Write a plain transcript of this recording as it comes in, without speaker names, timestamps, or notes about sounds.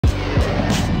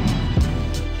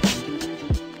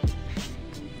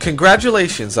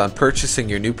Congratulations on purchasing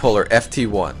your new Polar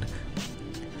FT1.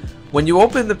 When you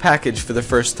open the package for the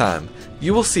first time,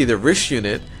 you will see the wrist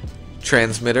unit,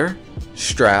 transmitter,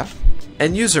 strap,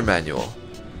 and user manual.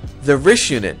 The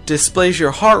wrist unit displays your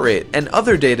heart rate and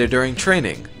other data during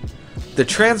training. The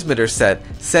transmitter set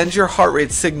sends your heart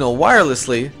rate signal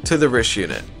wirelessly to the wrist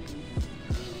unit.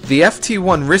 The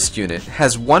FT1 wrist unit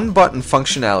has one button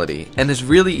functionality and is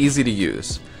really easy to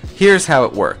use. Here's how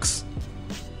it works.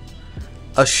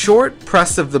 A short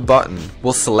press of the button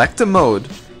will select a mode,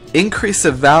 increase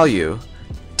a value,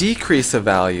 decrease a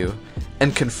value,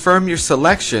 and confirm your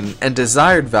selection and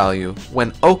desired value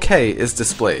when OK is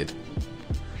displayed.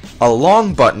 A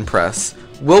long button press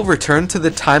will return to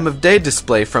the time of day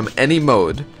display from any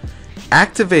mode,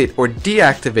 activate or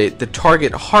deactivate the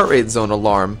target heart rate zone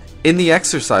alarm in the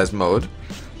exercise mode,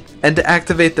 and to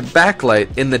activate the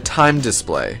backlight in the time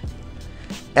display.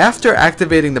 After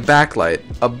activating the backlight,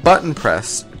 a button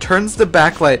press turns the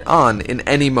backlight on in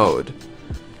any mode.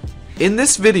 In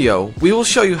this video, we will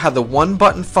show you how the one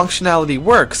button functionality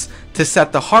works to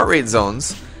set the heart rate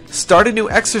zones, start a new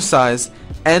exercise,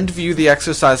 and view the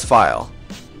exercise file.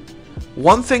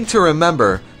 One thing to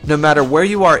remember, no matter where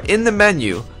you are in the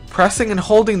menu, pressing and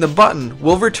holding the button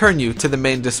will return you to the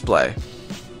main display.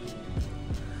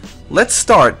 Let's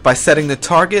start by setting the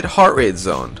target heart rate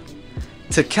zone.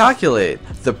 To calculate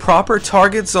the proper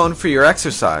target zone for your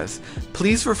exercise,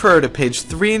 please refer to page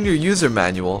 3 in your user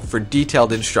manual for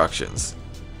detailed instructions.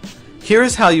 Here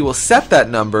is how you will set that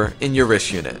number in your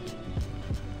wrist unit.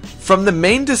 From the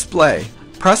main display,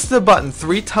 press the button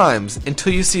 3 times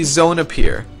until you see zone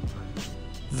appear.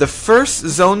 The first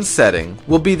zone setting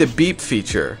will be the beep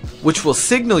feature, which will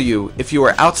signal you if you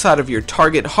are outside of your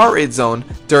target heart rate zone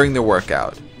during the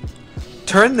workout.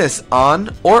 Turn this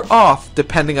on or off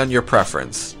depending on your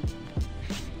preference.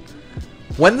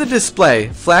 When the display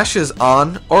flashes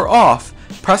on or off,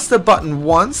 press the button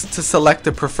once to select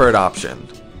the preferred option.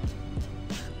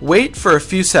 Wait for a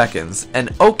few seconds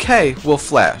and OK will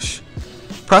flash.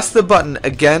 Press the button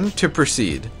again to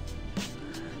proceed.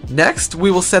 Next,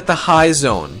 we will set the high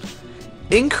zone.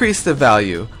 Increase the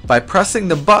value by pressing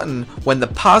the button when the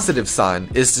positive sign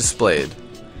is displayed.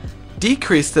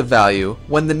 Decrease the value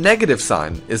when the negative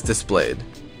sign is displayed.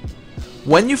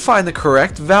 When you find the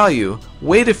correct value,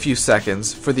 wait a few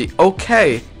seconds for the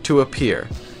OK to appear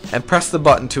and press the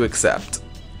button to accept.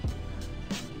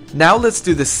 Now let's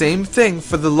do the same thing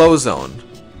for the low zone.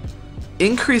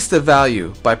 Increase the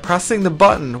value by pressing the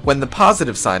button when the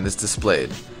positive sign is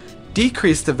displayed.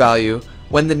 Decrease the value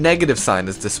when the negative sign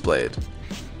is displayed.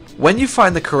 When you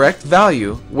find the correct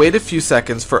value, wait a few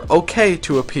seconds for OK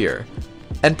to appear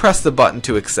and press the button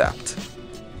to accept.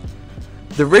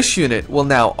 The wrist unit will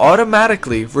now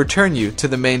automatically return you to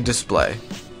the main display.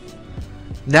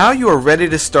 Now you are ready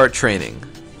to start training.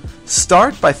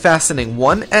 Start by fastening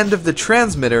one end of the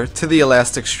transmitter to the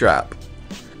elastic strap.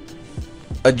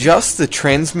 Adjust the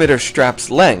transmitter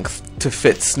strap's length to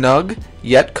fit snug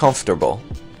yet comfortable.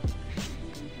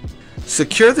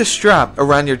 Secure the strap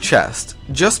around your chest,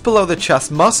 just below the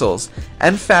chest muscles,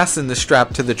 and fasten the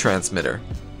strap to the transmitter.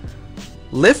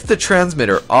 Lift the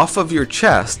transmitter off of your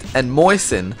chest and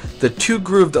moisten the 2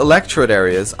 grooved electrode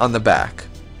areas on the back.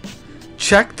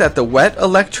 Check that the wet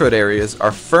electrode areas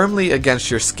are firmly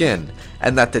against your skin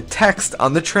and that the text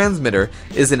on the transmitter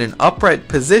is in an upright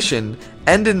position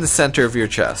and in the center of your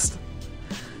chest.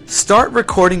 Start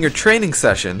recording your training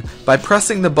session by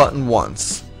pressing the button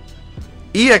once.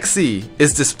 EXE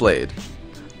is displayed.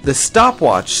 The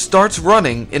stopwatch starts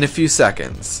running in a few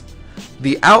seconds.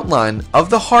 The outline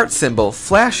of the heart symbol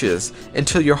flashes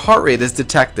until your heart rate is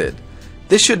detected.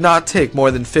 This should not take more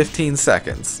than 15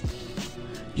 seconds.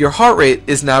 Your heart rate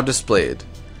is now displayed.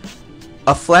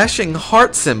 A flashing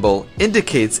heart symbol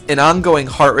indicates an ongoing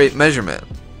heart rate measurement.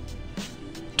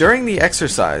 During the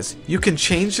exercise, you can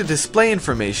change the display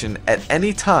information at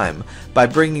any time by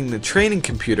bringing the training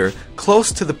computer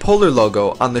close to the Polar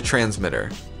logo on the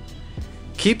transmitter.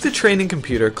 Keep the training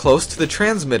computer close to the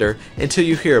transmitter until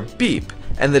you hear a beep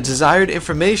and the desired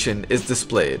information is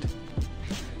displayed.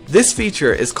 This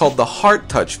feature is called the Heart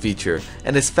Touch feature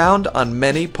and is found on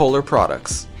many Polar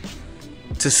products.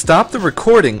 To stop the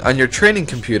recording on your training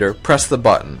computer, press the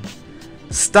button.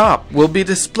 Stop will be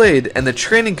displayed and the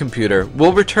training computer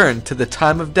will return to the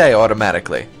time of day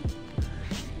automatically.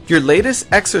 Your latest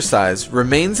exercise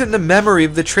remains in the memory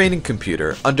of the training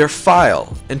computer under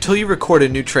File until you record a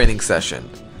new training session.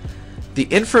 The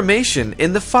information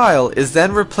in the file is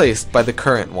then replaced by the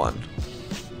current one.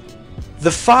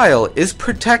 The file is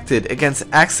protected against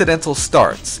accidental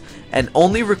starts, and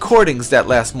only recordings that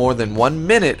last more than 1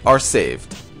 minute are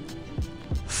saved.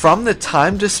 From the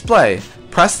time display,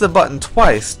 Press the button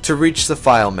twice to reach the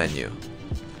File menu.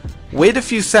 Wait a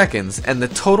few seconds and the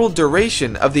total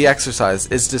duration of the exercise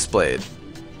is displayed.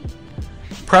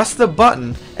 Press the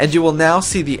button and you will now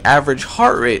see the average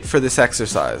heart rate for this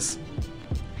exercise.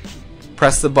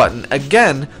 Press the button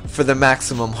again for the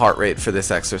maximum heart rate for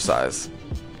this exercise.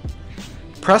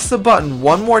 Press the button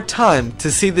one more time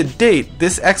to see the date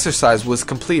this exercise was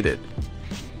completed.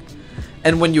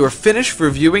 And when you are finished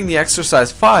reviewing the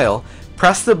exercise file,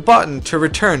 press the button to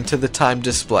return to the time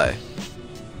display.